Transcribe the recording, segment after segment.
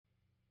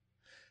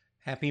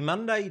Happy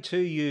Monday to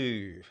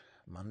you.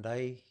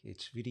 Monday,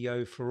 it's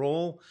video for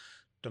all,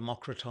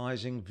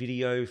 democratizing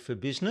video for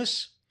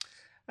business.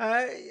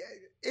 Uh,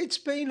 it's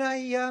been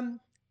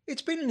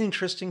it's been an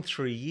interesting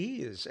 3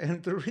 years,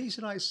 and the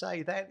reason I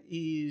say that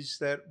is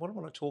that what I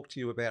want to talk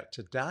to you about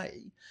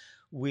today,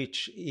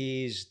 which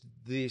is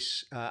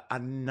this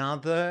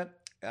another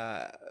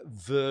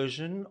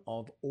version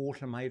of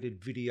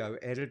automated video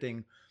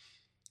editing.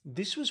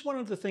 This was one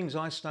of the things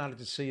I started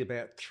to see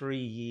about 3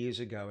 years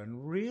ago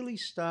and really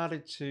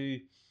started to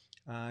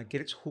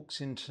get its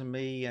hooks into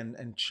me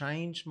and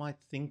change my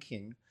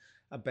thinking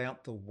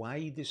about the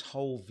way this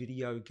whole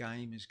video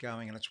game is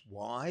going. And it's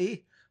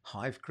why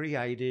I've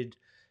created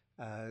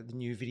the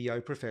New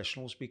Video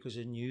Professionals, because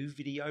a new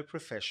video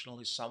professional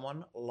is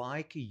someone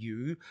like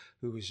you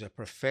who is a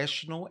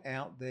professional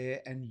out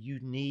there, and you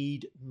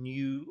need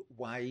new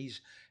ways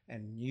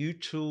and new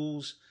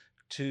tools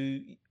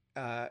to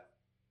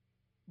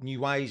new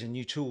ways and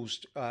new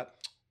tools,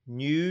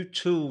 new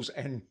tools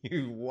and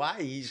new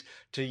ways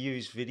to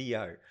use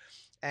video.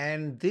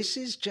 And this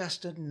is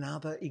just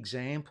another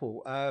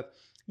example. I've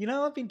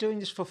been doing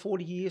this for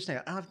 40 years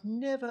now. I've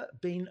never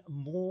been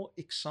more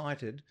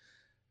excited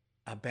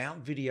about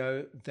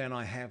video than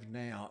I have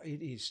now.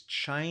 It is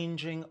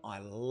changing. I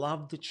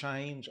love the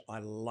change. I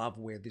love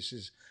where this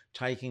is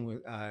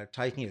taking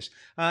us.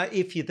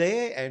 If you're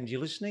there and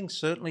you're listening,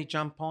 certainly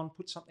jump on,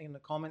 put something in the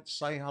comments,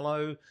 say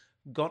hello.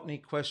 Got any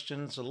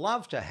questions? I'd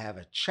love to have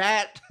a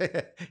chat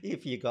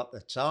if you got the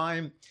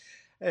time.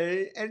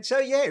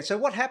 So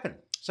what happened?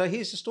 So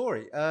here's the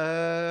story.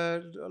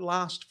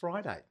 Last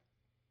Friday,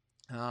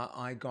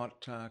 I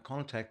got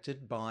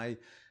contacted by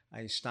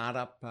a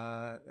startup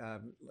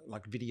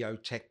like video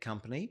tech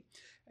company,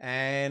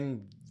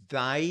 and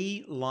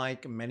they,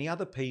 like many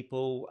other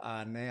people,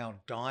 are now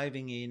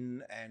diving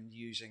in and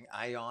using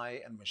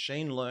AI and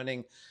machine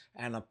learning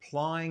and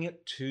applying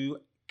it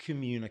to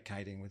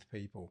communicating with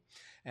people.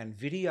 And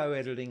video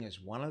editing is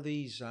one of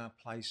these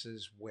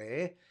places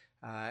where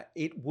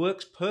it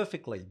works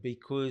perfectly,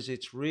 because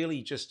it's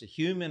really just a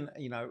human,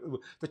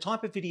 the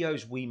type of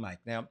videos we make.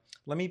 Now,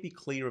 let me be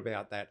clear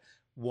about that.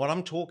 What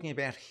I'm talking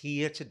about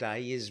here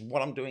today is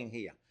what I'm doing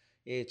here.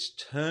 It's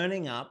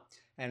turning up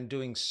and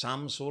doing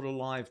some sort of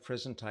live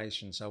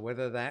presentation. So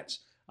whether that's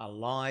a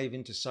live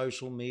into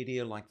social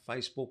media like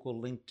Facebook or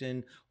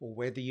LinkedIn, or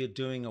whether you're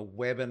doing a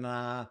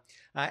webinar,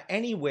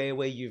 anywhere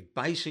where you've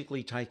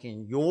basically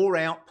taken your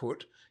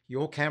output,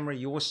 your camera,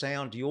 your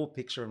sound, your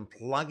picture, and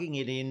plugging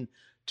it in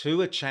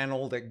to a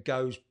channel that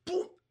goes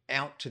boom,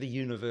 out to the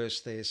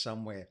universe there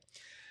somewhere.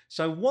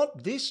 So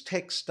what this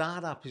tech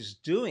startup is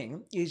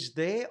doing is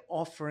they're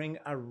offering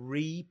a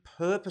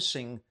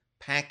repurposing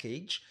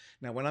package.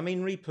 Now, when I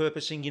mean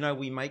repurposing,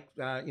 we make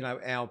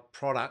our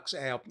products,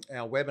 our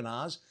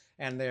webinars,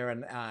 and they're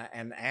an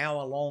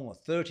hour long or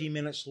 30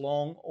 minutes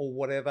long or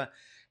whatever.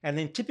 And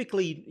then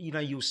typically,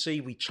 you'll see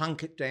we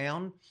chunk it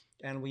down,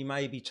 and we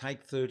maybe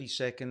take 30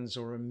 seconds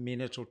or a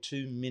minute or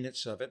 2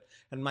 minutes of it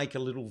and make a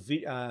little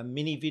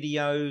mini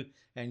video,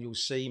 and you'll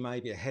see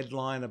maybe a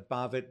headline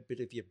above it, a bit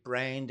of your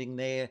branding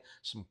there,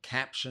 some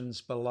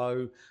captions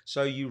below.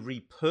 So you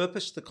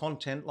repurpose the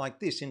content like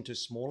this into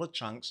smaller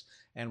chunks,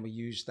 and we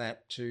use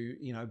that to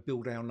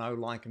build our know,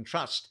 like, and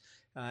trust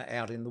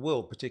out in the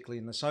world, particularly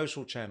in the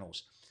social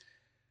channels.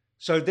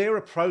 So there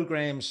are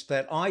programs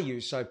that I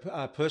use. So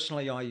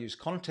personally, I use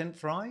Content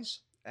Fries,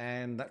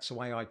 and that's the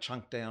way I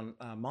chunk down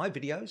my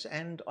videos,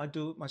 and I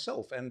do it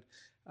myself. And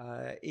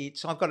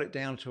I've got it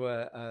down to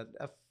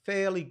a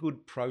fairly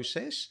good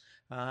process.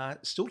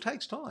 Still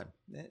takes time.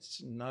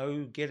 There's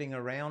no getting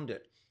around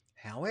it.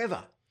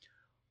 However,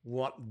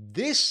 what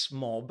this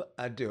mob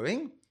are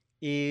doing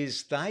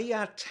is they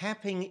are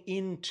tapping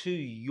into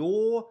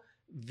your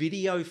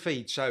video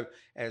feed. So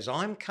as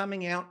I'm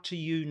coming out to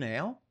you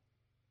now,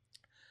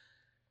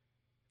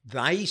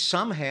 they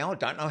somehow,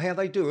 don't know how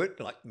they do it,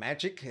 like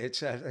magic,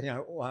 it's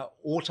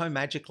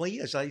auto-magically,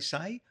 as they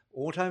say,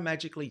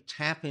 auto-magically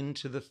tap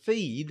into the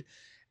feed,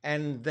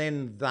 and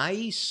then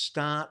they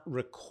start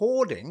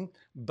recording,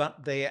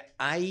 but their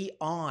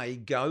AI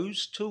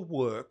goes to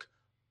work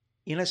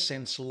in a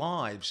sense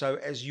live. So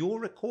as you're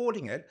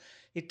recording it,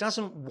 it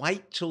doesn't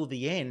wait till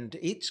the end.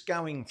 It's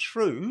going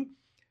through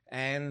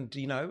and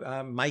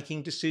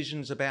making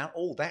decisions about,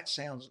 oh, that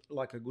sounds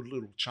like a good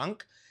little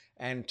chunk,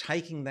 and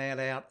taking that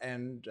out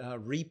and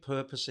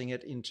repurposing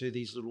it into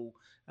these little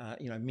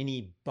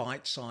mini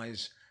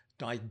bite-sized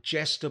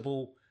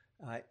digestible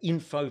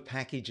info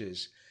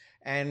packages.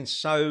 And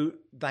so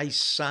they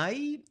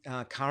say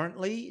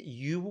currently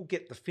you will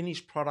get the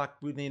finished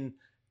product within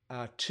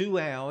 2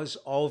 hours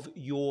of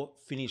your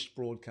finished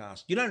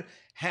broadcast. You don't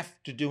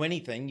have to do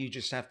anything. You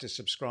just have to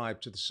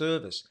subscribe to the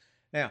service.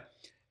 Now,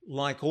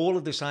 like all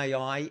of this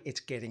AI, it's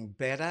getting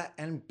better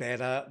and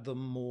better the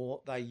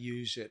more they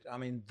use it. I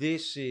mean,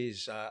 this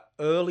is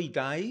early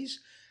days,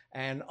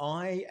 and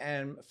I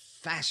am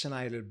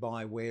fascinated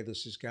by where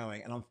this is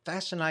going. And I'm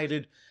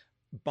fascinated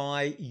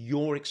by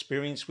your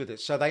experience with it.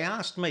 So they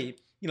asked me,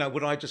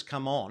 would I just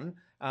come on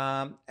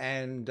go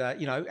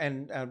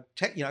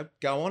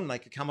on. They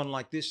could come on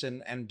like this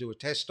and do a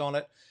test on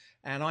it.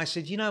 And I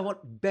said, you know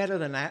what? Better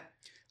than that,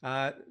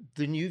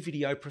 the new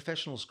Video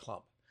Professionals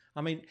Club.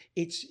 I mean,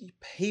 it's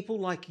people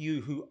like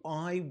you who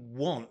I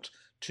want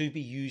to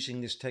be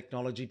using this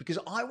technology, because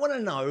I want to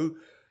know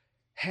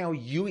how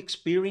you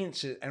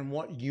experience it and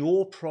what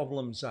your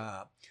problems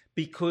are.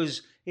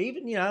 Because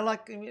even, yeah,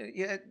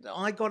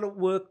 I got it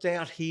worked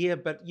out here,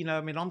 but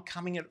I'm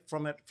coming at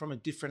from a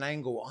different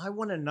angle. I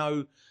want to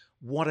know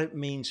what it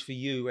means for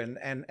you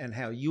and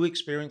how you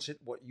experience it,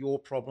 what your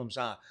problems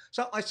are.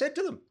 So I said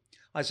to them,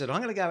 I said,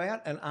 I'm going to go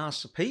out and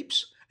ask the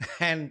peeps,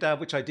 and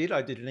which I did.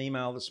 I did an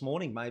email this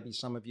morning. Maybe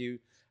some of you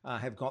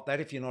have got that.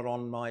 If you're not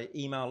on my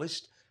email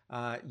list,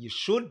 you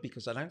should,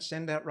 because I don't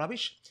send out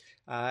rubbish.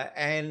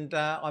 And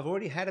I've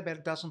already had about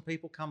a dozen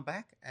people come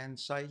back and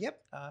say,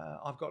 yep,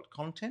 I've got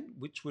content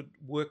which would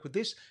work with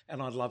this,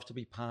 and I'd love to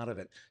be part of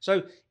it.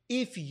 So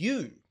if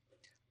you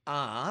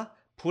are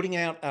putting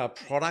out a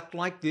product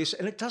like this,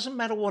 and it doesn't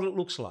matter what it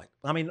looks like.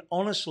 I mean,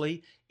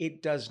 honestly,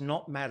 it does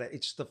not matter.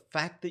 It's the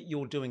fact that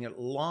you're doing it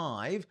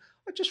live.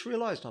 I just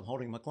realized I'm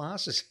holding my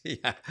glasses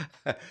here.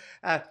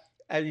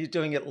 And you're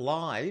doing it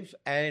live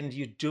and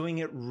you're doing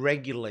it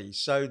regularly.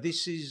 So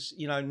this is,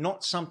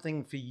 not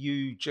something for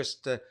you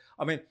just to,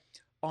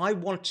 I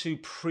want to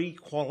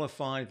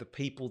pre-qualify the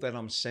people that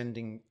I'm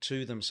sending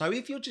to them. So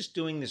if you're just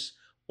doing this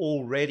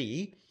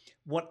already,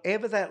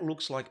 whatever that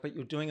looks like, but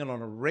you're doing it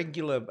on a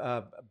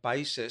regular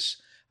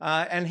basis,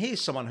 and here's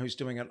someone who's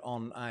doing it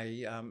on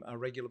a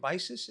regular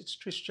basis, it's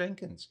Trish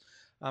Jenkins.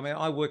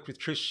 I worked with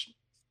Trish,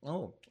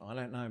 I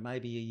don't know,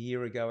 maybe a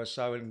year ago or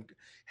so, and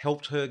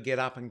helped her get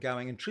up and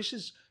going. And Trish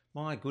is,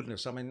 my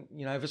goodness,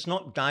 if it's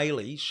not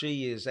daily,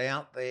 she is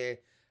out there,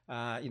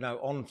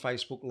 on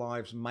Facebook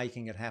Lives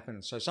making it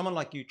happen. So someone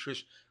like you,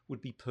 Trish,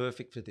 would be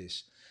perfect for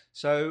this.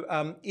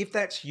 So if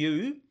that's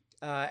you,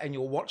 and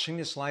you're watching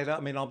this later,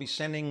 I'll be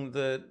sending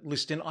the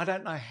list in. I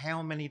don't know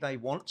how many they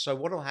want. So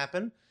what will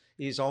happen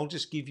is I'll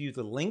just give you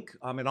the link.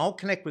 I'll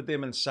connect with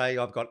them and say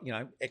I've got,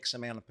 X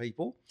amount of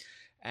people,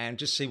 and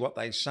just see what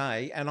they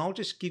say. And I'll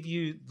just give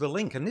you the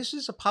link. And this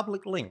is a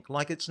public link.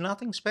 Like, it's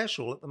nothing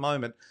special at the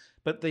moment,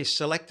 but they're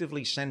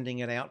selectively sending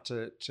it out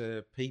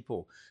to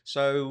people.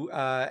 So,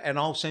 and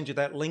I'll send you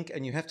that link,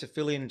 and you have to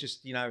fill in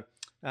just, I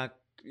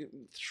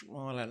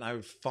don't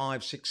know,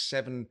 5, 6,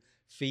 7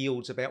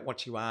 fields about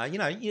what you are,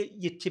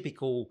 your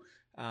typical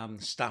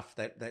stuff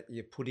that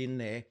you put in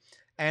there.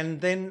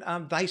 And then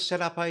they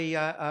set up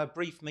a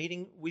brief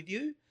meeting with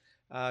you,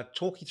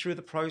 talk you through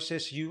the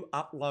process. You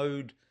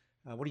upload,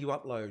 what do you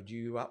upload?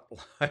 You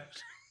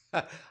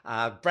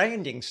upload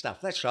branding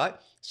stuff, that's right.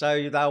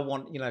 So they'll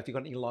want, if you've got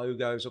any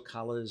logos or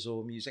colors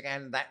or music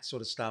and that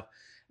sort of stuff.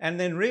 And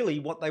then really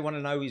what they want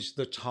to know is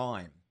the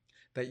time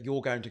that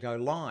you're going to go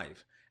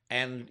live.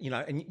 And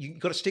and you've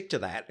got to stick to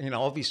that,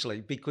 obviously,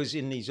 because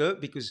in these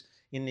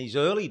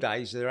early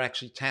days, they're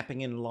actually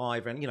tapping in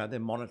live, and they're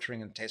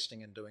monitoring and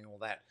testing and doing all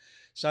that.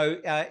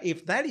 So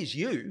if that is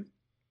you,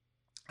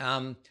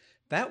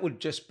 that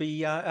would just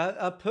be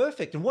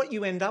perfect. And what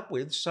you end up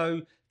with,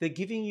 so they're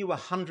giving you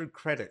 100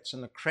 credits,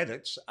 and the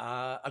credits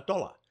are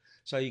 $1.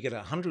 So you get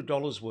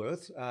 $100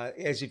 worth,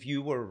 as if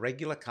you were a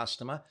regular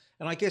customer.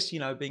 And I guess,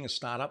 being a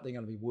startup, they're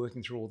going to be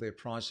working through all their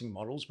pricing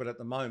models. But at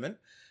the moment,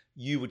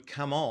 you would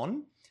come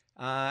on,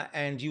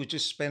 and you would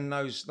just spend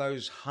those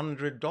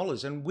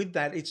 $100, and with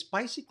that, it's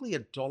basically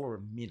 $1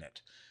 a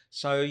minute.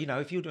 So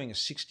if you're doing a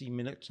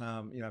 60-minute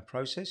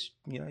process,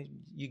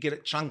 you get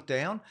it chunked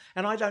down,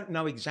 and I don't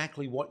know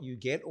exactly what you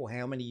get or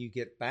how many you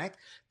get back.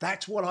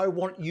 That's what I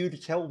want you to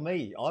tell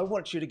me. I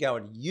want you to go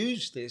and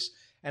use this,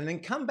 and then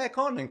come back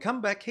on and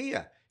come back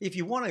here. If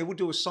you want to, we'll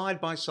do a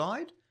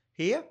side-by-side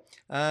here.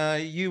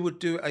 You would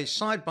do a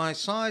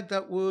side-by-side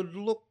that would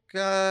look.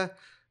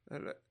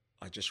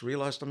 I just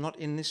realized I'm not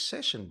in this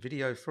session.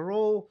 Video for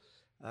all.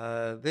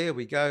 There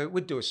we go.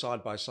 We'd do a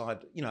side-by-side,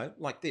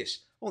 like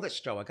this. Oh,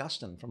 that's Joe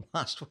Augustin from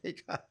last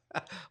week.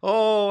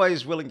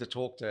 Always willing to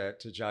talk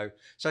to Joe.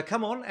 So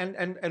come on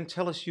and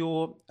tell us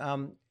your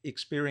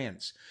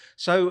experience.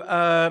 So,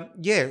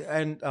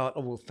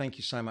 well, thank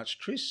you so much,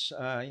 Trish.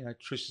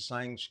 Trish is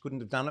saying she couldn't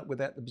have done it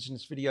without the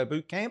Business Video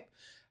Bootcamp.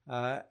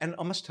 And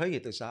I must tell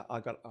you, I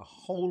got a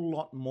whole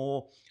lot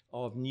more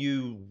of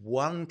new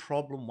one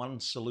problem, one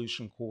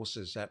solution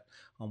courses that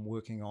I'm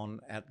working on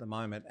at the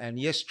moment. And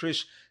yes,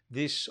 Trish,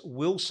 this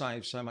will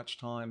save so much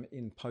time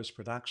in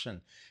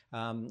post-production,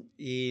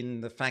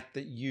 in the fact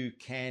that you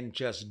can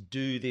just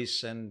do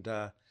this and,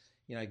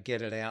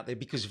 get it out there.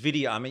 Because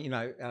video,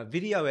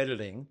 video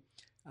editing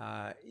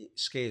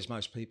scares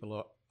most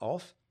people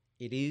off.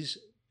 It is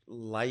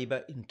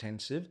labor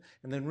intensive,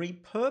 and then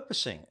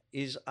repurposing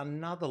is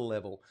another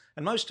level,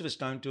 and most of us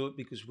don't do it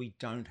because we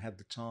don't have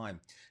the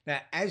time. Now,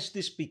 as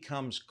this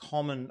becomes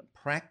common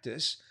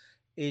practice,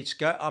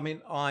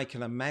 I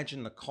can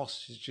imagine the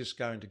cost is just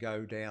going to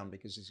go down,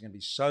 because there's going to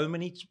be so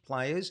many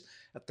players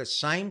at the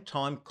same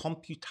time.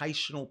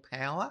 Computational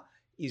power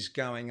is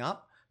going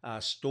up,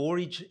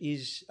 storage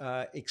is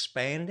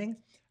expanding,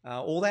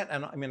 all that.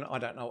 And I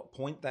don't know what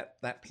point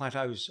that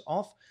plateaus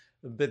off.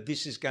 but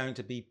this is going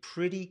to be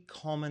pretty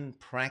common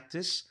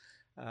practice.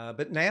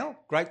 But now,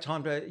 great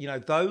time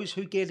to, those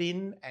who get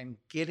in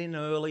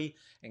early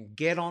and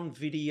get on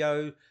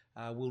video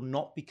will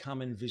not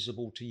become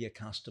invisible to your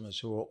customers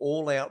who are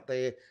all out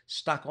there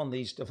stuck on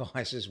these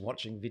devices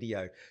watching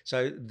video.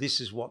 So this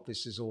is what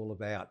this is all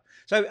about.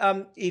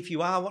 So if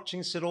you are watching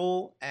this at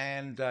all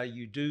and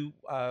you do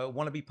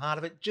want to be part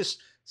of it,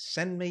 just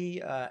send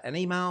me an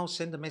email,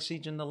 send a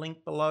message in the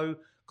link below,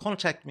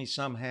 contact me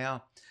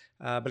somehow,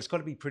 but it's got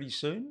to be pretty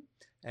soon.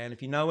 And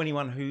if you know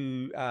anyone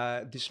who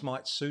this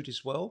might suit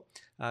as well,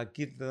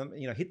 give them,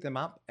 hit them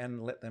up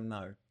and let them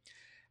know.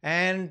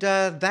 And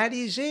that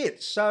is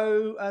it.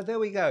 So there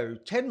we go.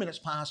 10 minutes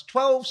past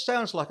 12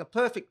 sounds like a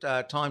perfect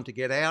time to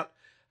get out.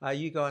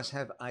 You guys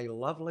have a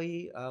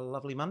lovely,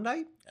 lovely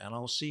Monday, and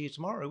I'll see you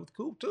tomorrow with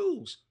cool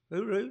tools.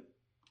 Hooroo.